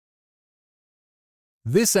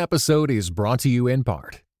This episode is brought to you in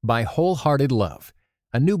part by Wholehearted Love,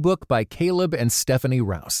 a new book by Caleb and Stephanie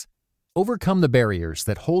Rouse. Overcome the barriers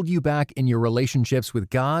that hold you back in your relationships with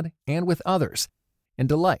God and with others, and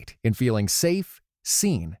delight in feeling safe,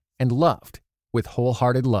 seen, and loved with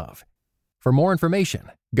Wholehearted Love. For more information,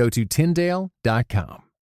 go to Tyndale.com.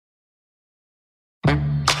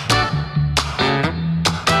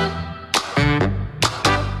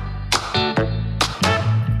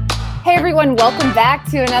 Hey everyone, welcome back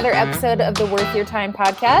to another episode of the Worth Your Time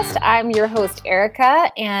podcast. I'm your host,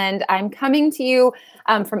 Erica, and I'm coming to you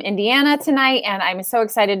from Indiana tonight, and I'm so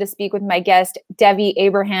excited to speak with my guest, Devi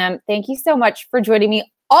Abraham. Thank you so much for joining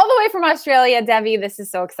me all the way from Australia, Devi. This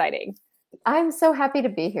is so exciting. I'm so happy to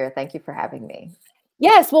be here. Thank you for having me.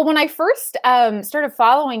 Yes. Well, when I first started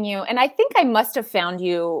following you, and I think I must have found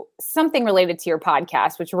you something related to your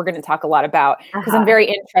podcast, which we're going to talk a lot about because I'm very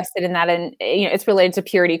interested in that. And, you know, it's related to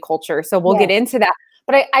purity culture. So we'll get into that.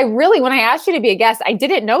 But I really, when I asked you to be a guest, I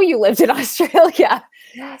didn't know you lived in Australia.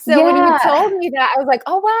 So when you told me that, I was like,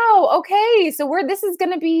 oh, wow. Okay. So this is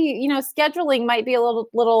going to be, you know, scheduling might be a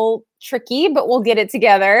little tricky, but we'll get it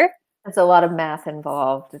together. There's a lot of math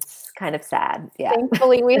involved. It's kind of sad. Yeah.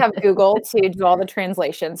 Thankfully, we have Google to do all the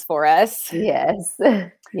translations for us. Yes.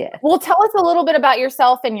 Yeah. Well, tell us a little bit about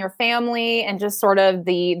yourself and your family and just sort of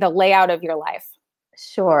the layout of your life.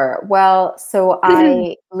 Sure. Well, so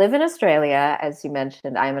I live in Australia, as you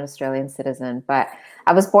mentioned. I'm an Australian citizen, but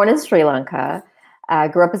I was born in Sri Lanka. I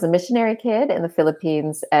grew up as a missionary kid in the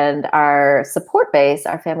Philippines, and our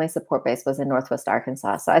family support base was in Northwest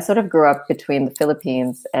Arkansas. So I sort of grew up between the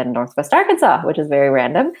Philippines and Northwest Arkansas, which is very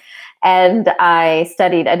random. And I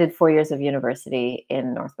did 4 years of university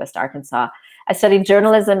in Northwest Arkansas. I studied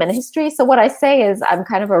journalism and history. So what I say is I'm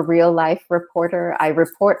kind of a real life reporter. I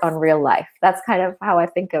report on real life. That's kind of how I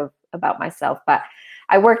think about myself. But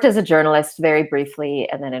I worked as a journalist very briefly,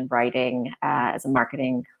 and then in writing as a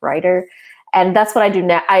marketing writer. And that's what I do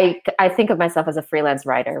now. I think of myself as a freelance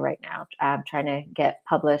writer right now. I'm trying to get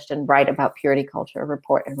published and write about purity culture,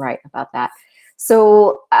 report and write about that.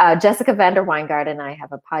 So Jessica Vander Weingart and I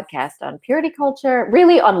have a podcast on purity culture,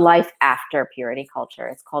 really on life after purity culture.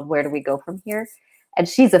 It's called Where Do We Go From Here? And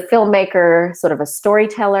she's a filmmaker, sort of a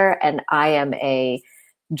storyteller, and I am a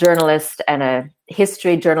journalist and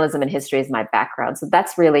journalism and history is my background. So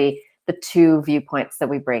that's really the two viewpoints that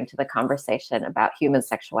we bring to the conversation about human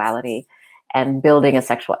sexuality and building a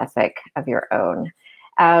sexual ethic of your own.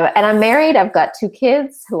 And I'm married. I've got 2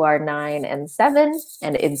 kids who are 9 and 7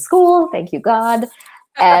 and in school. Thank you, God.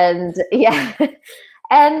 And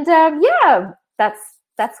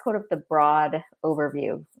that's sort of the broad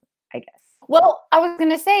overview, I guess. Well, I was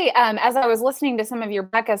going to say, as I was listening to some of your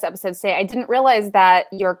podcast episodes today, I didn't realize that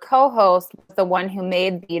your co-host was the one who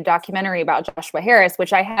made the documentary about Joshua Harris,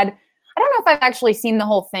 which I don't know if I've actually seen the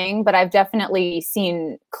whole thing, but I've definitely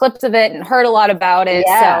seen clips of it and heard a lot about it.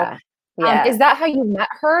 Yeah. So is that how you met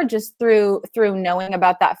her, just through knowing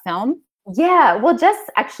about that film? Yeah. Well, Jess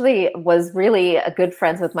actually was really good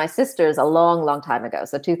friends with my sisters a long, long time ago.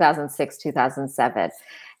 So 2006, 2007.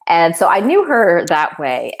 And so I knew her that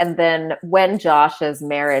way. And then when Josh's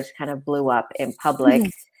marriage kind of blew up in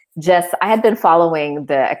public, I had been following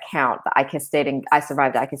the account, the I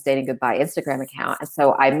Survived ICAS Dating Goodbye Instagram account. And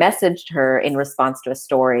so I messaged her in response to a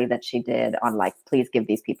story that she did on please give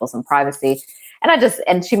these people some privacy.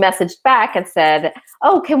 And she messaged back and said,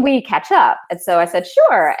 oh, can we catch up? And so I said,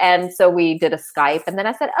 sure. And so we did a Skype. And then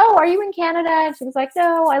I said, oh, are you in Canada? And she was like,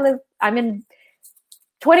 no, I'm in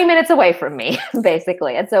 20 minutes away from me,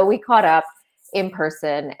 basically. And so we caught up in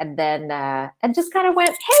person, and then and just kind of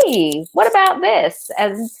went, hey, what about this?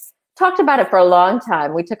 And talked about it for a long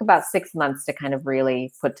time. We took about 6 months to kind of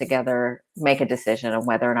really make a decision on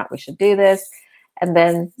whether or not we should do this. And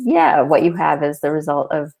then, what you have is the result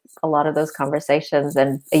of a lot of those conversations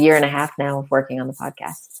and a year and a half now of working on the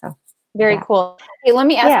podcast. So very cool. Hey, let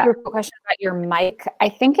me ask you a question about your mic. I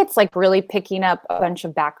think it's really picking up a bunch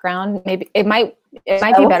of background. Maybe it might be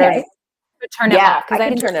better to turn it off. I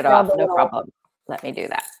can turn it off. No problem. Let me do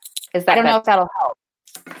that. I don't know if that'll help.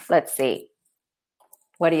 Let's see.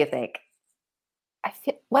 What do you think? I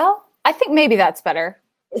think maybe that's better.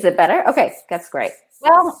 Is it better? Okay, that's great.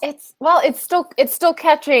 Well, it's still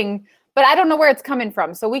catching, but I don't know where it's coming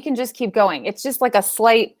from. So we can just keep going. It's just like a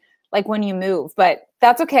slight, when you move, but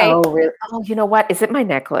that's okay. Oh, really? Oh, you know what? Is it my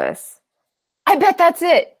necklace? I bet that's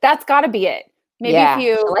it. That's got to be it. Maybe if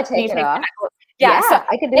you take it off. Yeah, so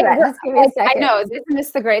I can do that. Just give me a second. I know. Isn't this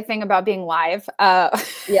the great thing about being live? Yeah,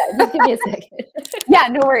 just give me a second. Yeah,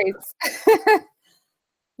 no worries.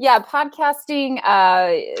 Yeah, podcasting,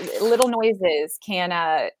 little noises can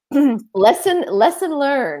Lesson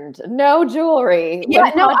learned. No jewelry. Yeah,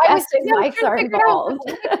 When no, I was podcasting trying mics to are figure it out.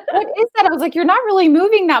 involved. What is that? I was like, you're not really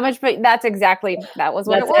moving that much, but that was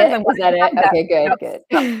what it That's was. it. I'm Is glad that you it? have that. Okay,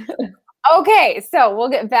 Yep. good. Okay, so we'll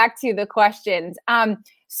get back to the questions.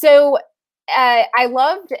 So I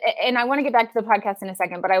loved, and I want to get back to the podcast in a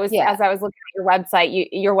second, but as I was looking at your website,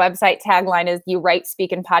 your website tagline is "You write,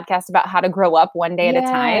 speak, and podcast about how to grow up one day at a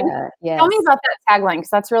time." Yes. Tell me about that tagline because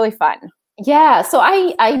that's really fun. Yeah, so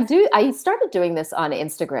I started doing this on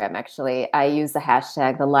Instagram actually. I use the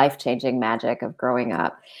hashtag the life-changing magic of growing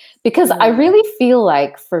up because I really feel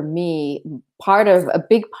like for me a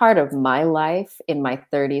big part of my life in my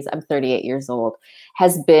 30s, I'm 38 years old,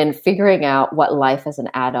 has been figuring out what life as an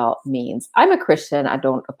adult means. I'm a Christian. I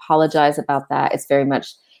don't apologize about that. It's very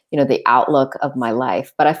much, the outlook of my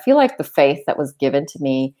life, but I feel like the faith that was given to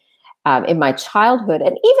me in my childhood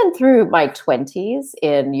and even through my 20s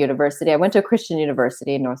in university. I went to a Christian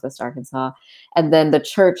university in Northwest Arkansas, and then the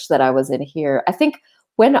church that I was in here. I think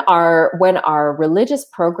when our religious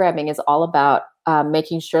programming is all about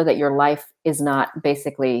making sure that your life is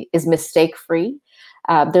mistake free,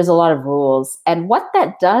 there's a lot of rules, and what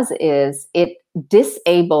that does is it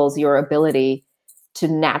disables your ability to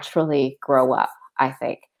naturally grow up, I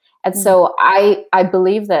think. And so I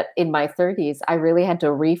believe that in my 30s, I really had to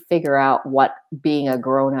refigure out what being a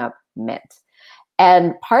grown-up meant.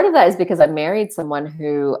 And part of that is because I married someone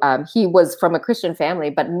who, he was from a Christian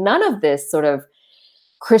family, but none of this sort of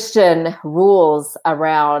Christian rules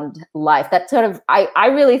around life. That sort of, I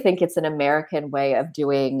really think it's an American way of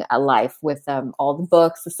doing a life with all the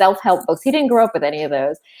books, the self-help books. He didn't grow up with any of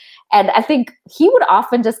those. And I think he would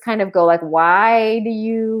often just kind of go like, why do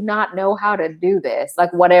you not know how to do this?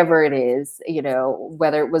 Like whatever it is,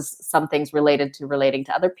 whether it was some things relating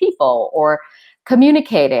to other people or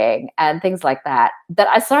communicating and things like that, that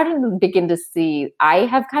I started to begin to see I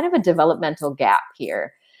have kind of a developmental gap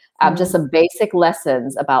here. Just some basic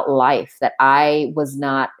lessons about life that I was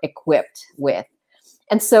not equipped with.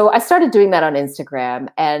 And so I started doing that on Instagram,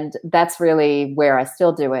 and that's really where I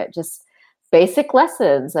still do it. Just basic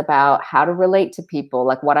lessons about how to relate to people,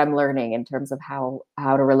 like what I'm learning in terms of how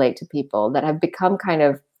to relate to people, that have become kind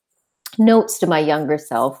of notes to my younger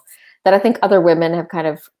self that I think other women have kind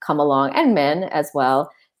of come along, and men as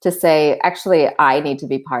well, to say, actually, I need to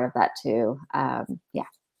be part of that too.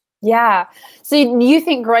 Yeah. So you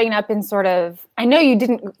think growing up in I know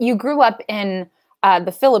you grew up in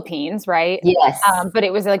the Philippines, right? Yes. But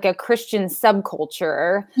it was like a Christian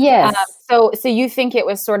subculture. Yes. So you think it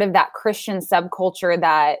was sort of that Christian subculture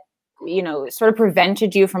that, sort of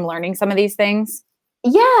prevented you from learning some of these things?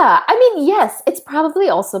 Yeah. I mean, yes, it's probably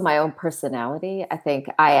also my own personality. I think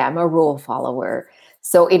I am a rule follower.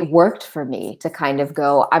 So it worked for me to kind of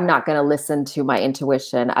go, I'm not going to listen to my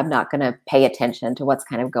intuition. I'm not going to pay attention to what's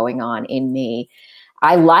kind of going on in me.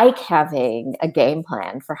 I like having a game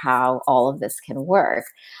plan for how all of this can work.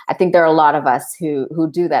 I think there are a lot of us who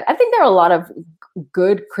do that. I think there are a lot of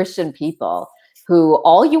good Christian people who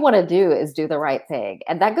all you want to do is do the right thing.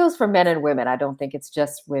 And that goes for men and women. I don't think it's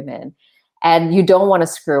just women. And you don't want to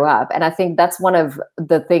screw up. And I think that's one of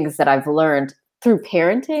the things that I've learned through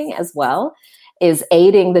parenting as well, is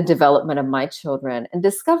aiding the development of my children and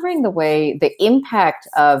discovering the impact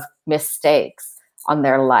of mistakes on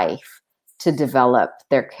their life to develop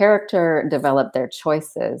their character, develop their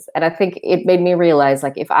choices. And I think it made me realize,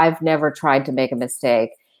 like, if I've never tried to make a mistake,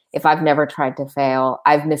 if I've never tried to fail,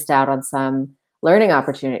 I've missed out on some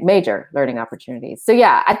major learning opportunities. So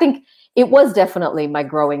yeah, I think it was definitely my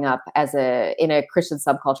growing up in a Christian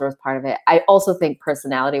subculture was part of it. I also think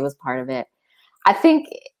personality was part of it. I think,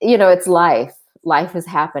 it's life. Life is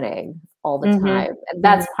happening all the time. And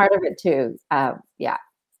that's part of it too.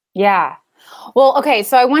 Yeah. Well, okay.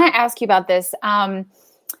 So I want to ask you about this.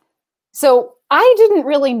 So I didn't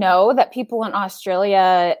really know that people in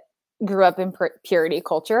Australia grew up in purity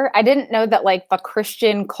culture. I didn't know that like the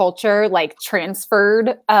Christian culture like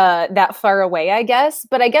transferred that far away, I guess.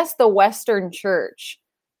 But I guess the Western church,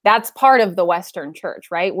 that's part of the Western church,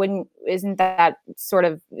 right? Isn't that sort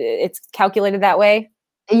of, it's calculated that way?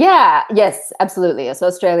 Yeah, yes, absolutely. So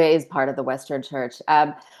Australia is part of the Western church.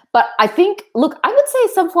 But I think, look, I would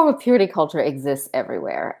say some form of purity culture exists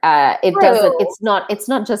everywhere. It's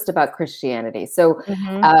not just about Christianity. So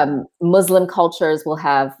Muslim cultures will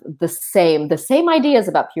have the same ideas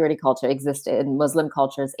about purity culture exist in Muslim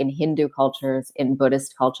cultures, in Hindu cultures, in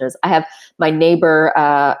Buddhist cultures. I have my neighbor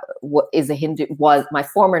is a Hindu, my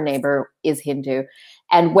former neighbor is Hindu.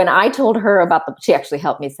 And when I told her about she actually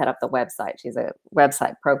helped me set up the website. She's a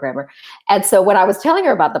website programmer. And so when I was telling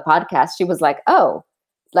her about the podcast, she was like, oh,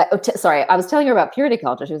 like, sorry, I was telling her about purity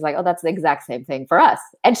culture. She was like, oh, that's the exact same thing for us.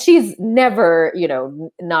 And she's never,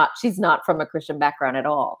 she's not from a Christian background at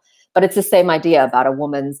all. But it's the same idea about a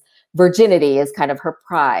woman's virginity is kind of her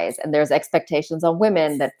prize. And there's expectations on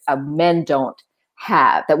women that men don't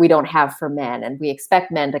have, that we don't have for men. And we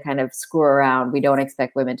expect men to kind of screw around. We don't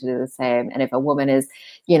expect women to do the same. And if a woman is,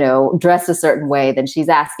 dressed a certain way, then she's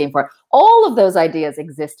asking for it. All of those ideas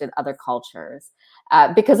exist in other cultures.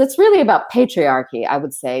 Because it's really about patriarchy, I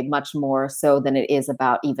would say, much more so than it is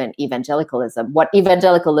about even evangelicalism. What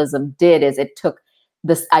evangelicalism did is it took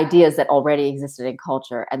the ideas that already existed in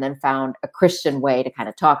culture and then found a Christian way to kind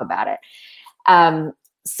of talk about it.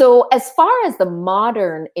 So as far as the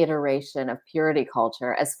modern iteration of purity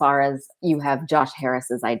culture, as far as you have Josh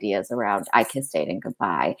Harris's ideas around I kissed dating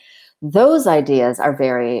goodbye, those ideas are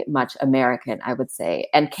very much American, I would say,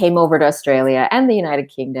 and came over to Australia and the United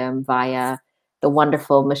Kingdom via the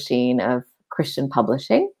wonderful machine of Christian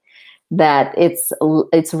publishing, that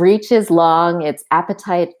its reach is long, its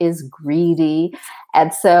appetite is greedy.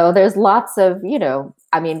 And so there's lots of,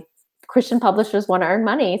 Christian publishers want to earn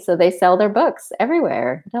money, so they sell their books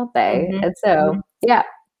everywhere, don't they? Mm-hmm. And so, yeah.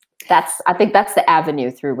 I think that's the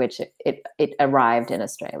avenue through which it arrived in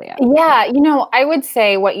Australia. Yeah. I would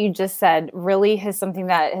say what you just said really is something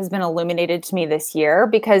that has been illuminated to me this year,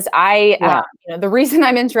 because the reason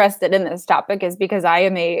I'm interested in this topic is because I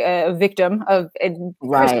am a victim of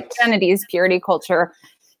Christianity's purity culture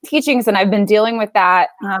teachings. And I've been dealing with that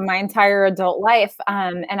my entire adult life.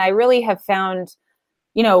 And I really have found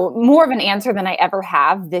more of an answer than I ever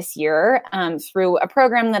have this year through a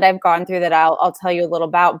program that I've gone through that I'll tell you a little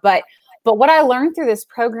about. But what I learned through this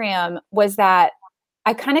program was that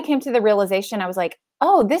I kind of came to the realization, I was like,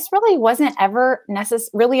 oh, this really wasn't ever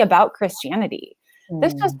necessarily about Christianity.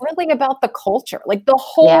 This was really about the culture, like the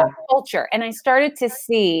whole culture. And I started to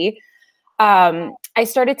see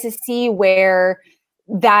where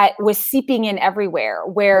that was seeping in everywhere,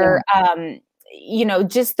 where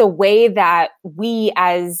just the way that we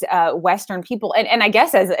as Western people, and I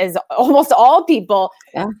guess as almost all people,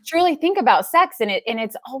 truly think about sex, and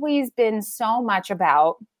it's always been so much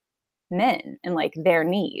about men and like their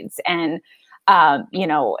needs, and I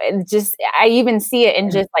even see it in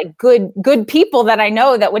just like good people that I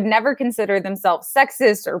know that would never consider themselves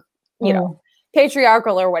sexist or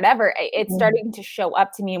patriarchal or whatever. It's starting to show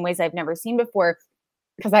up to me in ways I've never seen before,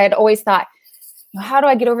 because I had always thought, how do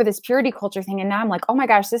I get over this purity culture thing? And now I'm like, oh my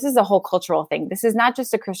gosh, this is a whole cultural thing. This is not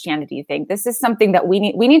just a Christianity thing. This is something that we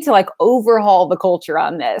need to like overhaul the culture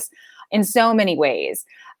on this in so many ways.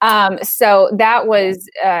 So that was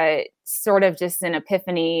sort of just an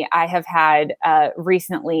epiphany I have had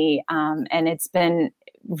recently. And it's been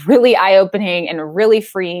really eye-opening and really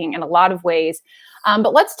freeing in a lot of ways.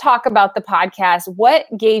 But let's talk about the podcast. What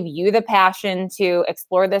gave you the passion to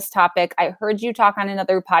explore this topic? I heard you talk on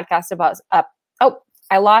another podcast about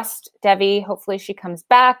I lost Debbie. Hopefully she comes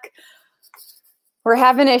back. We're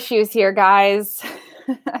having issues here, guys.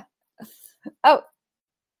 Oh,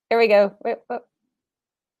 there we go. Wait.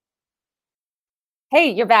 Hey,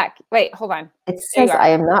 you're back. Wait, hold on. It says I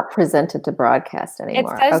am not presented to broadcast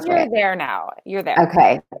anymore. It says you're there now. You're there.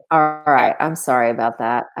 Okay. All right. I'm sorry about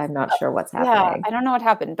that. I'm not sure what's happening. Yeah, I don't know what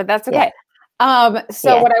happened, but that's okay.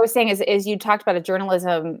 What I was saying is you talked about a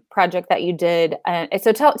journalism project that you did.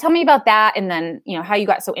 So tell me about that, and then, how you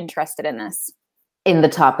got so interested in this. In the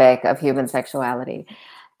topic of human sexuality.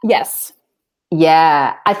 Yes.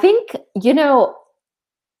 Yeah. I think,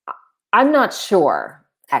 I'm not sure,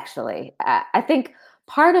 actually. I think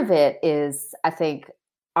part of it is,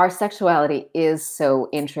 our sexuality is so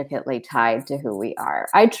intricately tied to who we are.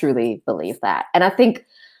 I truly believe that. And I think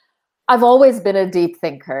I've always been a deep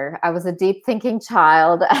thinker. I was a deep thinking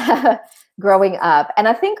child growing up. And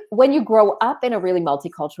I think when you grow up in a really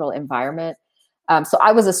multicultural environment, so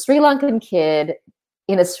I was a Sri Lankan kid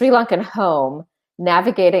in a Sri Lankan home,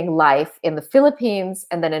 navigating life in the Philippines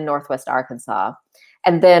and then in Northwest Arkansas.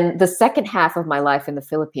 And then the second half of my life in the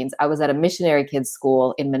Philippines, I was at a missionary kids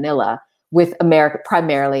school in Manila with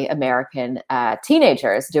primarily American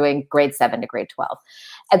teenagers doing grade 7 to grade 12.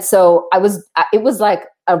 And so it was like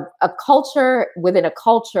a culture within a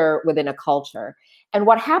culture within a culture. And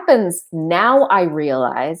what happens now, I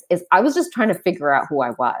realize, is I was just trying to figure out who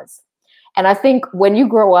I was. And I think when you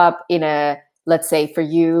grow up in let's say for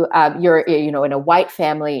you, you're, in a white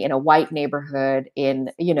family, in a white neighborhood, in,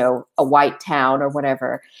 a white town or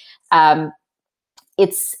whatever,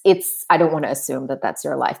 it's, I don't want to assume that that's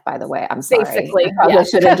your life, by the way. I'm sorry. Basically, I probably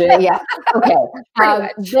shouldn't do it. Yeah. Okay.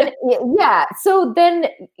 So then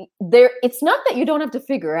it's not that you don't have to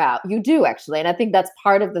figure out, you do actually. And I think that's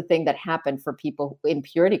part of the thing that happened for people in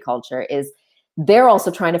purity culture is they're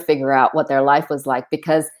also trying to figure out what their life was like,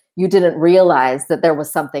 because you didn't realize that there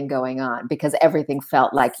was something going on, because everything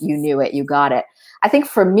felt like you knew it, you got it. I think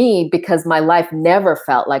for me, because my life never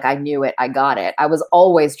felt like I knew it, I got it, I was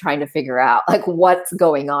always trying to figure out like what's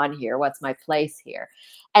going on here, what's my place here.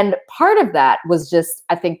 And part of that was just,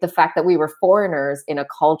 I think, the fact that we were foreigners in a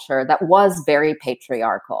culture that was very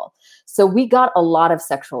patriarchal. So we got a lot of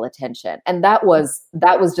sexual attention, and that was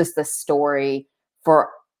just the story for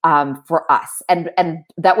us. And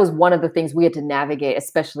that was one of the things we had to navigate,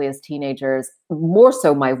 especially as teenagers, more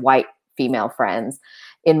so my white female friends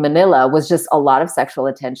in Manila, was just a lot of sexual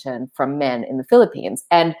attention from men in the Philippines.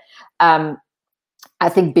 And I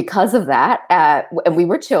think because of that, and we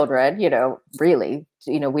were children, really,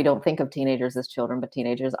 we don't think of teenagers as children, but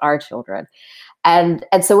teenagers are children. And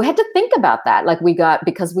so we had to think about that. Like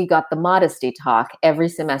because we got the modesty talk every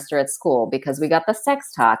semester at school, because we got the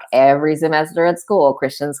sex talk every semester at school,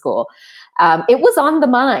 Christian school. It was on the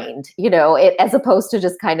mind, as opposed to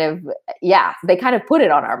just kind of, they kind of put it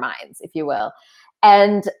on our minds, if you will.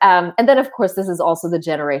 And then, of course, this is also the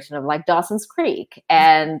generation of like Dawson's Creek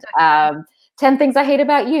and 10 Things I Hate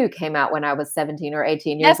About You came out when I was 17 or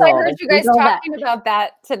 18 years old. Yes, I heard you guys talking about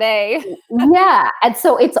that today. Yeah. And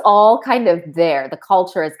so it's all kind of there. The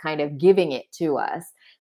culture is kind of giving it to us.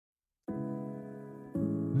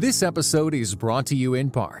 This episode is brought to you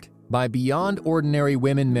in part by Beyond Ordinary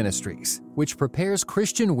Women Ministries, which prepares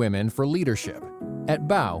Christian women for leadership. At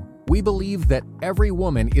BOW, we believe that every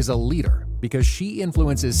woman is a leader because she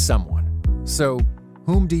influences someone. So,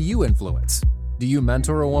 whom do you influence? Do you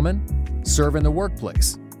mentor a woman? Serve in the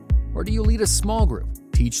workplace? Or do you lead a small group,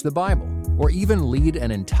 teach the Bible, or even lead an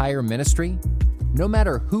entire ministry? No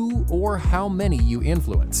matter who or how many you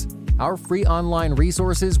influence, our free online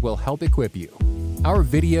resources will help equip you. Our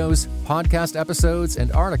videos, podcast episodes,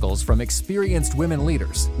 and articles from experienced women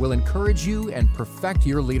leaders will encourage you and perfect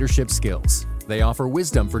your leadership skills. They offer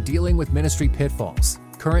wisdom for dealing with ministry pitfalls,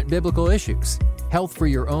 current biblical issues, health for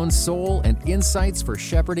your own soul, and insights for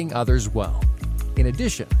shepherding others well. In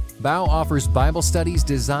addition, BOW offers Bible studies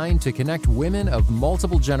designed to connect women of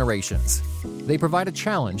multiple generations. They provide a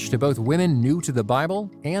challenge to both women new to the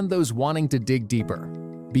Bible and those wanting to dig deeper.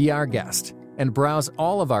 Be our guest and browse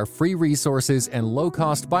all of our free resources and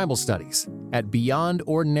low-cost Bible studies at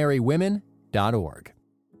beyondordinarywomen.org.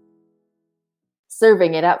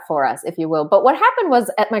 Serving it up for us, if you will. But what happened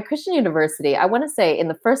was at my Christian university, I want to say in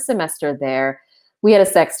the first semester there, we had a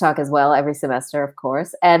sex talk as well every semester, of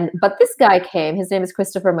course. But this guy came, his name is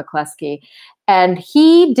Christopher McCluskey, and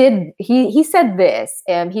he said this,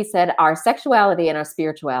 and he said, our sexuality and our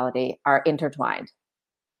spirituality are intertwined.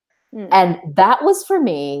 And that was for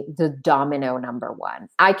me the domino number one.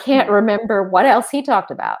 I can't remember what else he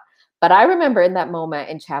talked about, but I remember in that moment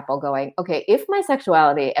in chapel going, okay, if my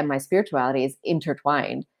sexuality and my spirituality is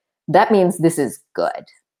intertwined, that means this is good.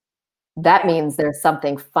 That means there's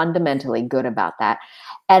something fundamentally good about that.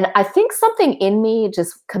 And I think something in me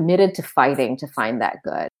just committed to fighting to find that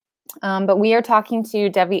good. But we are talking to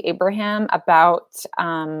Debbie Abraham about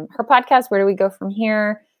her podcast, Where Do We Go From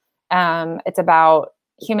Here? It's about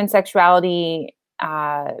human sexuality,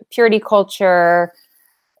 purity culture.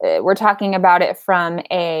 We're talking about it from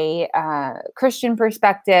a Christian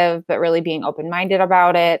perspective, but really being open-minded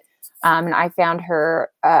about it. And I found her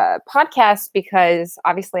podcast because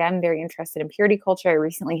obviously I'm very interested in purity culture. I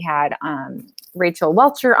recently had Rachel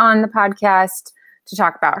Welcher on the podcast to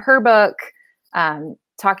talk about her book,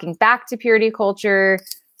 talking back to purity culture.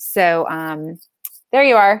 So there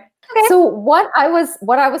you are. Okay. So what I was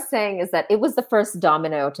saying is that it was the first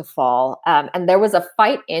domino to fall. And there was a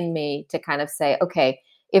fight in me to kind of say, okay,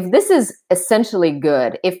 if this is essentially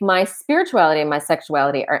good, if my spirituality and my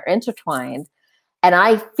sexuality are intertwined, and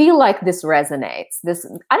I feel like this resonates.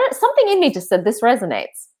 Something in me just said, this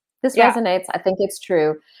resonates. This resonates. I think it's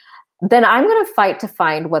true. Then I'm going to fight to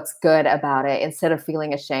find what's good about it instead of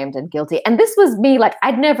feeling ashamed and guilty. And this was me. Like,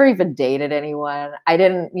 I'd never even dated anyone. I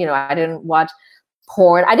didn't watch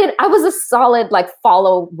porn. I was a solid, like,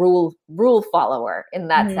 rule follower in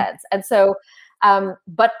that sense. And so,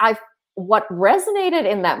 what resonated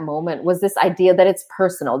in that moment was this idea that it's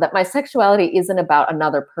personal, that my sexuality isn't about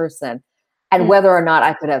another person and whether or not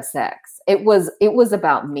I could have sex. It was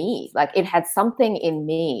about me. Like, it had something in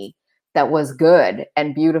me that was good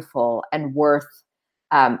and beautiful and worth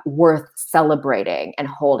celebrating and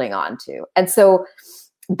holding on to. And so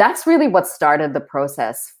that's really what started the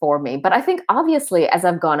process for me. But I think obviously as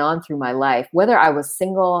I've gone on through my life, whether I was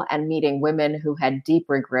single and meeting women who had deep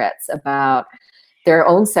regrets about their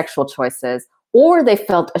own sexual choices, or they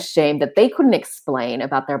felt ashamed that they couldn't explain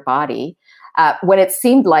about their body, when it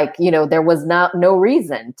seemed like, there was no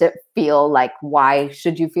reason to feel like, why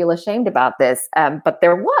should you feel ashamed about this? But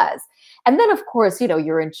there was. And then, of course,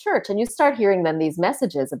 you're in church and you start hearing then these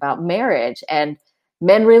messages about marriage, and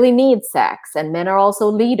men really need sex, and men are also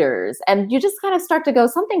leaders. And you just kind of start to go,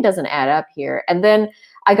 something doesn't add up here. And then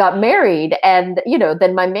I got married, and,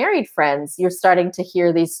 then my married friends, you're starting to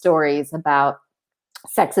hear these stories about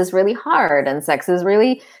sex is really hard, and sex is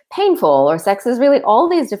really painful, or sex is really all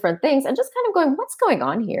these different things, and just kind of going, what's going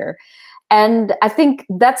on here? And I think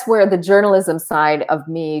that's where the journalism side of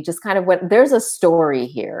me just kind of went, there's a story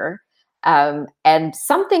here. And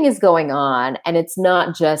something is going on, and it's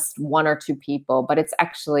not just one or two people, but it's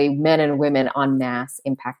actually men and women en masse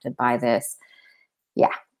impacted by this.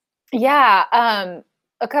 Yeah. Yeah.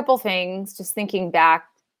 A couple things, just thinking back,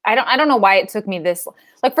 I don't know why it took me this,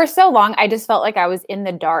 like, for so long, I just felt like I was in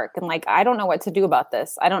the dark and like, I don't know what to do about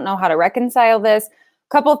this. I don't know how to reconcile this. A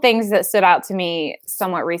couple things that stood out to me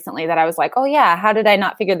somewhat recently that I was like, oh yeah, how did I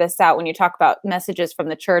not figure this out when you talk about messages from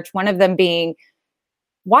the church? One of them being,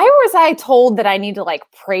 why was I told that I need to like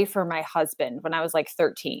pray for my husband when I was like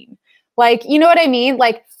 13? Like, you know what I mean?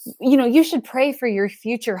 Like, you should pray for your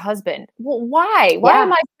future husband. Well, why? Why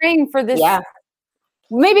am I praying for this? Yeah.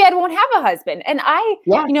 Maybe I won't have a husband. And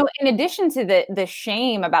in addition to the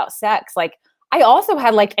shame about sex, like I also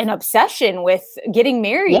had like an obsession with getting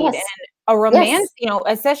married, and a romance,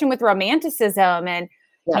 obsession with romanticism, and,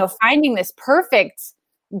 finding this perfect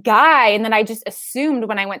guy. And then I just assumed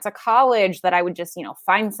when I went to college that I would just,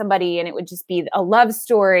 find somebody and it would just be a love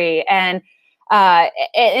story. And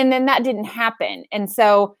then that didn't happen. And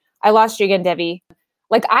so I lost you again, Debbie.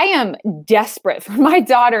 Like, I am desperate for my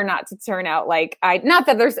daughter not to turn out like not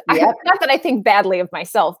that I think badly of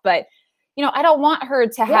myself, but, I don't want her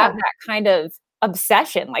to have that kind of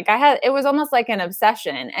obsession. Like it was almost like an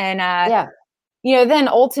obsession. And, then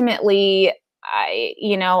ultimately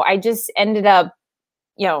I just ended up,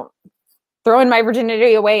 throwing my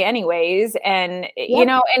virginity away anyways. And,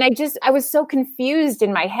 and I was so confused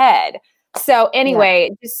in my head. So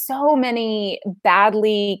anyway, just so many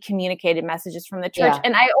badly communicated messages from the church.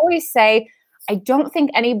 And I always say, I don't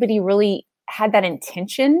think anybody really had that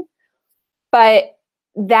intention, but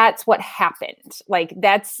that's what happened. Like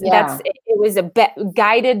it was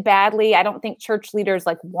guided badly. I don't think church leaders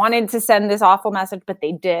like wanted to send this awful message, but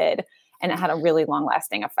they did. And it had a really long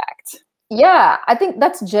lasting effect. Yeah, I think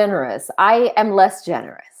that's generous. I am less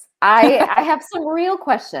generous. I have some real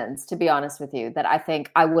questions, to be honest with you, that I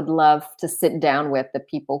think I would love to sit down with the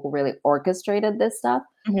people who really orchestrated this stuff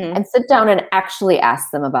and sit down and actually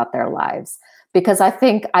ask them about their lives. Because I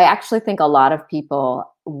actually think a lot of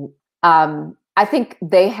people, I think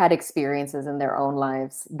they had experiences in their own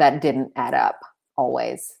lives that didn't add up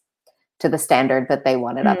always to the standard that they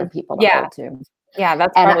wanted other people to hold to. Yeah,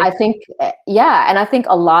 that's and I think, and I think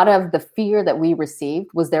a lot of the fear that we received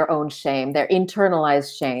was their own shame, their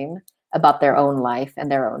internalized shame about their own life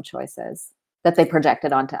and their own choices that they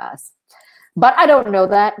projected onto us. But I don't know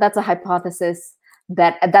that. That's a hypothesis.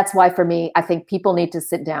 That's why, for me, I think people need to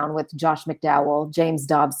sit down with Josh McDowell, James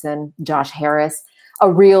Dobson, Josh Harris.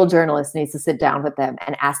 A real journalist needs to sit down with them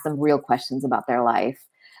and ask them real questions about their life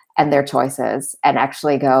and their choices, and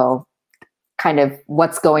actually go, kind of,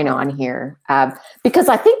 what's going on here? Because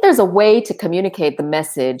I think there's a way to communicate the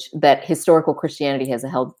message that historical Christianity has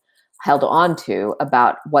held on to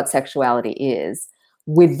about what sexuality is,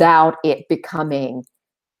 without it becoming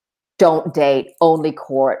don't date, only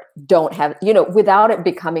court, don't have, without it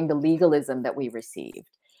becoming the legalism that we received.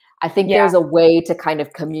 I think there's a way to kind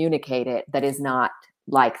of communicate it that is not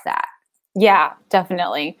like that. Yeah,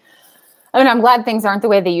 definitely. I mean, I'm glad things aren't the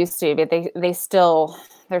way they used to, but there's still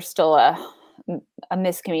a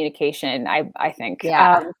miscommunication, I think.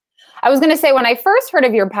 Yeah. I was going to say, when I first heard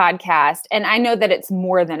of your podcast, and I know that it's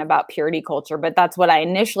more than about purity culture, but that's what I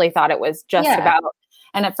initially thought it was just about.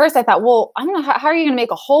 And at first I thought, well, I don't know, how are you going to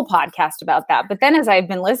make a whole podcast about that? But then as I've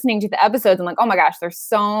been listening to the episodes, I'm like, oh my gosh, there's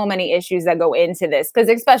so many issues that go into this. Because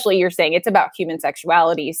especially you're saying it's about human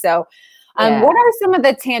sexuality. So what are some of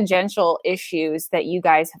the tangential issues that you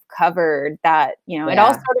guys have covered that, it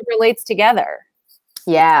all sort of relates together?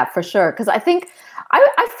 Yeah, for sure. Because I think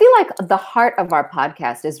I feel like the heart of our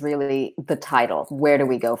podcast is really the title, Where Do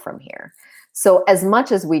We Go From Here? So as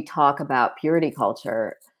much as we talk about purity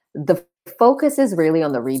culture, the focus is really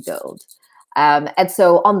on the rebuild. And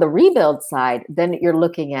so on the rebuild side, then you're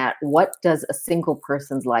looking at, what does a single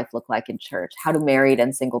person's life look like in church? How do married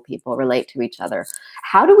and single people relate to each other?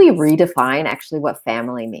 How do we redefine actually what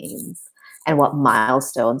family means and what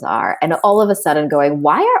milestones are? And all of a sudden going,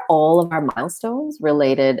 why are all of our milestones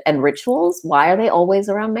related, and rituals, why are they always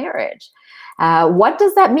around marriage? What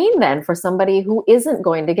does that mean then for somebody who isn't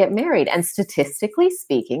going to get married? And statistically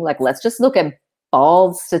speaking, like let's just look at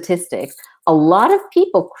bald statistics. A lot of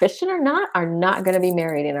people, Christian or not, are not going to be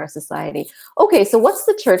married in our society. Okay, so what's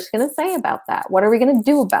the church going to say about that? What are we going to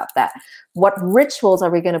do about that? What rituals are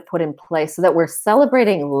we going to put in place so that we're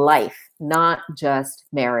celebrating life, not just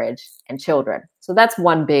marriage and children? So that's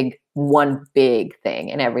one big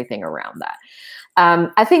thing and everything around that.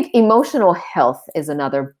 I think emotional health is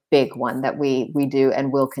another big one that we do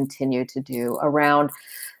and will continue to do around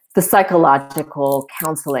the psychological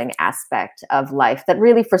counseling aspect of life that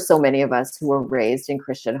really for so many of us who were raised in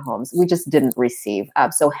Christian homes, we just didn't receive.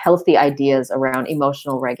 So healthy ideas around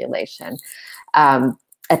emotional regulation,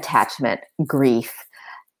 attachment, grief,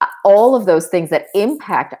 all of those things that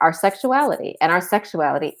impact our sexuality, and our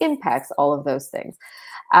sexuality impacts all of those things.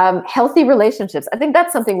 Healthy relationships. I think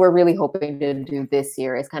that's something we're really hoping to do this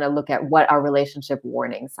year, is kind of look at what are relationship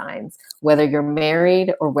warning signs, whether you're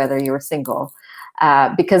married or whether you're single.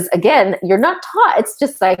 Because again, you're not taught. It's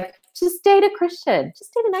just like, just date a Christian.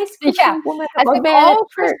 Just date a nice Christian woman. I think all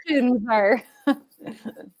Christians are.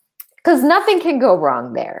 Because nothing can go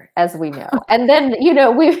wrong there, as we know. And then,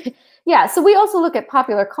 so we also look at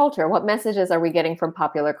popular culture. What messages are we getting from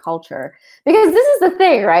popular culture? Because this is the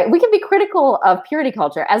thing, right? We can be critical of purity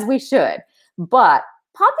culture, as we should, but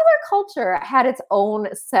popular culture had its own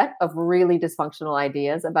set of really dysfunctional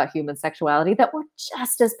ideas about human sexuality that were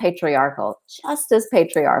just as patriarchal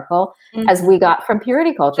as we got from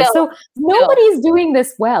purity culture. So nobody's doing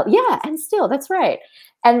this well. Yeah, and still, that's right.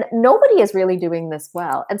 And nobody is really doing this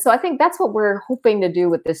well. And so I think that's what we're hoping to do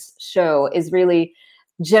with this show, is really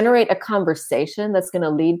generate a conversation that's going to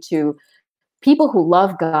lead to people who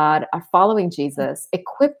love God, are following Jesus,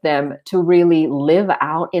 equip them to really live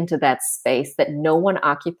out into that space that no one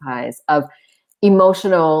occupies of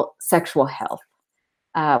emotional sexual health.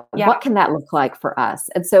 What can that look like for us?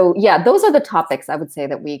 And so, those are the topics I would say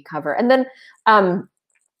that we cover. And then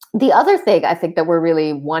the other thing I think that we're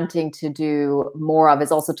really wanting to do more of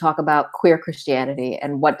is also talk about queer Christianity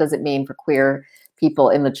and what does it mean for queer people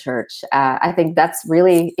in the church. I think that's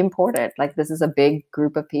really important. Like, this is a big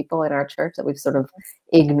group of people in our church that we've sort of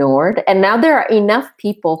ignored. And now there are enough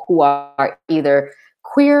people who are either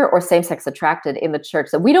queer or same-sex attracted in the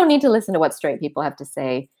church that we don't need to listen to what straight people have to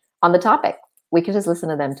say on the topic. We can just listen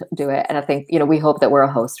to them to do it. And I think, we hope that we're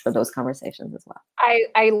a host for those conversations as well.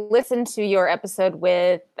 I listened to your episode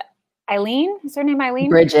with Eileen. Is her name Eileen?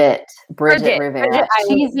 Bridget Rivera.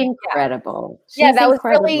 She's incredible. That was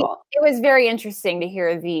incredible. It was very interesting to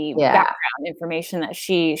hear the background information that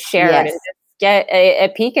she shared and just get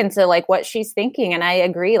a peek into like what she's thinking. And I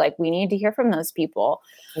agree, like we need to hear from those people.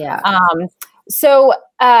 Yeah.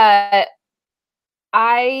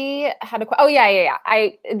 I had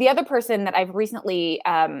the other person that I've recently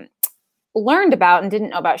learned about and didn't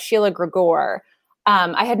know about, Sheila Gregor.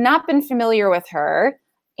 I had not been familiar with her.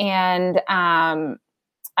 And I'm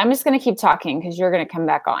just going to keep talking because you're going to come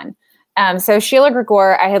back on. So Sheila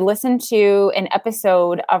Gregor, I had listened to an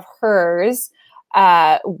episode of hers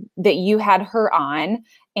that you had her on.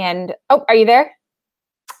 And, are you there?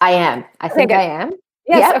 I am. I think I am.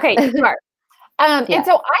 Yes. Okay. You are. And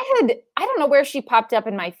so I don't know where she popped up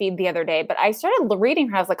in my feed the other day, but I started reading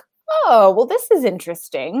her. I was like, oh, well, this is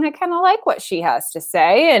interesting. I kind of like what she has to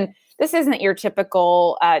say. And this isn't your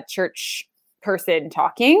typical church person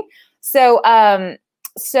talking. So I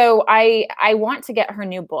want to get her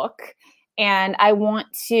new book, and I want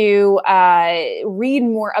to read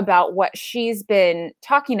more about what she's been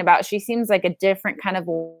talking about. She seems like a different kind of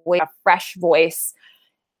way, a fresh voice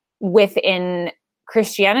within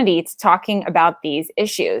Christianity to talking about these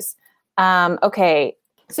issues. Okay.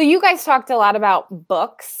 So you guys talked a lot about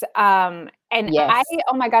books. And yes.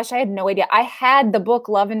 Oh my gosh, I had no idea. I had the book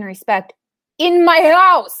Love and Respect in my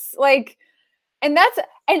house. And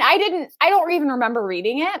I don't even remember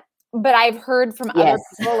reading it, but I've heard from other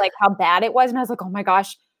people like how bad it was. And I was like, oh my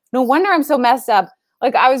gosh, no wonder I'm so messed up.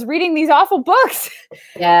 Like, I was reading these awful books.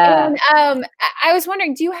 Yeah. And I was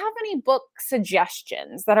wondering, do you have any book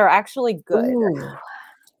suggestions that are actually good? Ooh,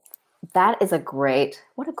 that is a great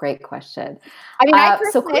question. I mean, I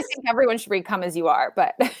personally think everyone should read Come As You Are,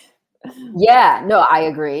 but. Yeah, no, I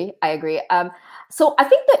agree. So I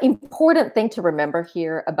think the important thing to remember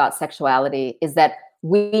here about sexuality is that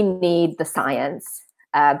we need the science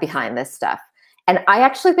behind this stuff. And I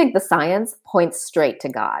actually think the science points straight to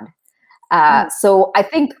God. So I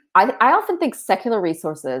think I often think secular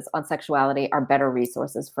resources on sexuality are better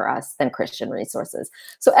resources for us than Christian resources.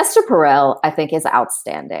 So Esther Perel, I think, is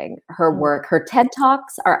outstanding. Her work, her TED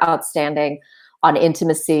Talks are outstanding on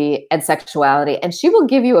intimacy and sexuality. And she will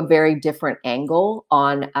give you a very different angle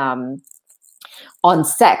on on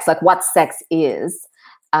sex, like what sex is,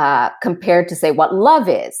 compared to, say, what love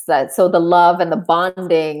is. So the love and the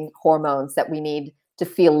bonding hormones that we need to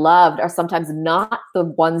feel loved are sometimes not the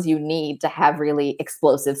ones you need to have really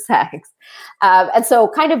explosive sex. And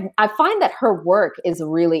so I find that her work is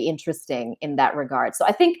really interesting in that regard. So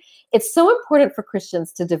I think it's so important for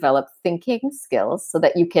Christians to develop thinking skills so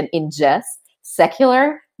that you can ingest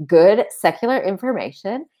good secular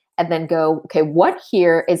information and then go, okay, what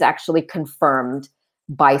here is actually confirmed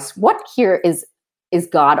by what here is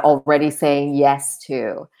God already saying yes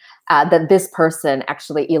to? That this person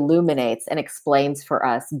actually illuminates and explains for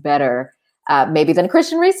us better, maybe than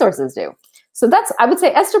Christian resources do. So I would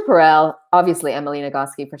say Esther Perel, obviously Emily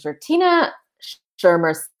Nagoski for sure. Tina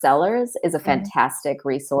Shermer Sellers is a fantastic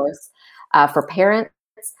resource for parents.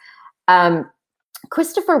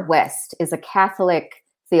 Christopher West is a Catholic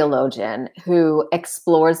theologian who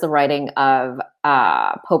explores the writing of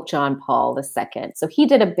Pope John Paul II. So he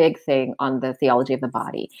did a big thing on the theology of the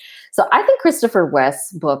body. So I think Christopher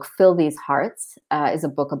West's book, Fill These Hearts, is a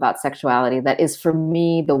book about sexuality that is, for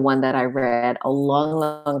me, the one that I read a long,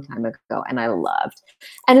 long time ago and I loved.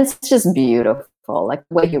 And it's just beautiful, like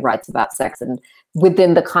the way he writes about sex and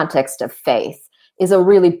within the context of faith is a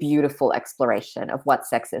really beautiful exploration of what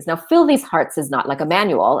sex is. Now, Fill These Hearts is not like a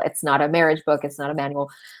manual. It's not a marriage book. It's not a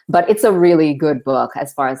manual, but it's a really good book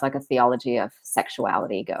as far as like a theology of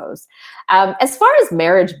sexuality goes. As far as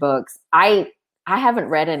marriage books, I haven't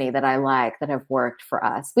read any that I like that have worked for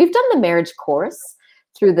us. We've done the marriage course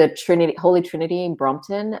through the Holy Trinity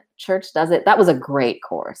Brompton Church does it. That was a great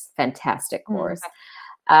course, fantastic course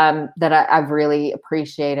that I've really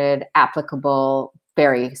appreciated, applicable,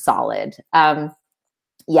 very solid.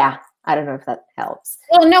 Yeah, I don't know if that helps.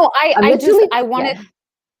 Well, no, I was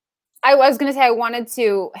going to say, I wanted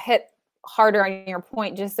to hit harder on your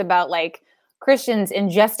point just about like Christians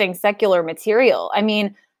ingesting secular material. I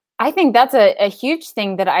mean, I think that's a huge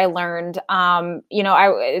thing that I learned.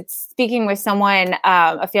 It's speaking with someone,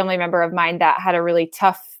 a family member of mine that had a really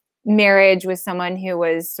tough marriage with someone who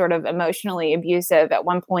was sort of emotionally abusive at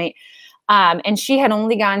one point. And she had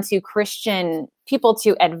only gone to Christian people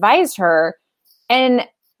to advise her. And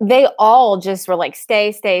they all just were like,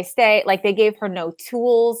 stay. Like they gave her no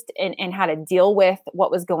tools in how to deal with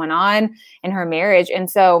what was going on in her marriage. And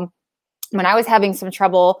so when I was having some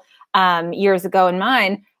trouble years ago in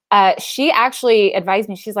mine, she actually advised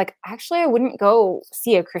me. She's like, actually, I wouldn't go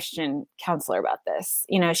see a Christian counselor about this.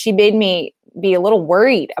 You know, she made me be a little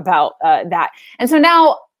worried about that. And so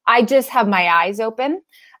now I just have my eyes open.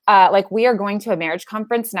 Like we are going to a marriage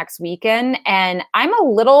conference next weekend and I'm a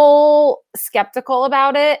little skeptical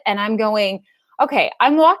about it. And I'm going, okay,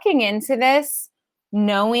 I'm walking into this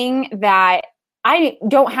knowing that I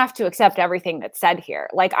don't have to accept everything that's said here.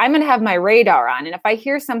 Like I'm going to have my radar on. And if I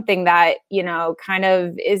hear something that, kind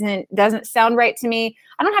of doesn't sound right to me,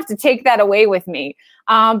 I don't have to take that away with me.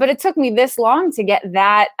 But it took me this long to get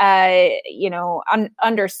that,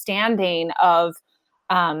 understanding of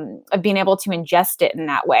being able to ingest it in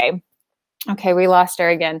that way. Okay, we lost her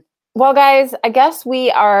again. Well, guys, I guess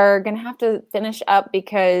we are going to have to finish up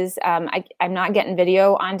because I'm not getting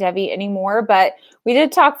video on Devi anymore, but we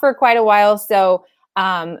did talk for quite a while. So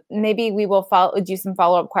maybe we will do some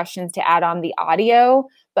follow-up questions to add on the audio.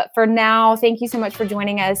 But for now, thank you so much for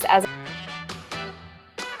joining us.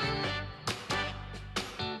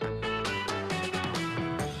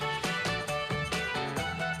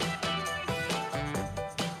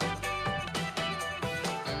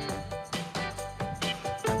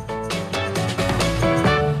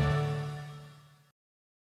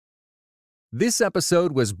 This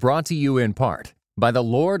episode was brought to you in part by the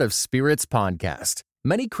Lord of Spirits podcast.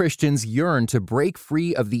 Many Christians yearn to break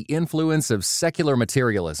free of the influence of secular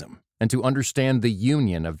materialism and to understand the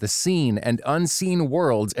union of the seen and unseen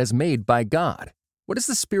worlds as made by God. What is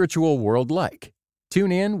the spiritual world like?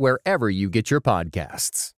 Tune in wherever you get your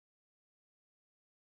podcasts.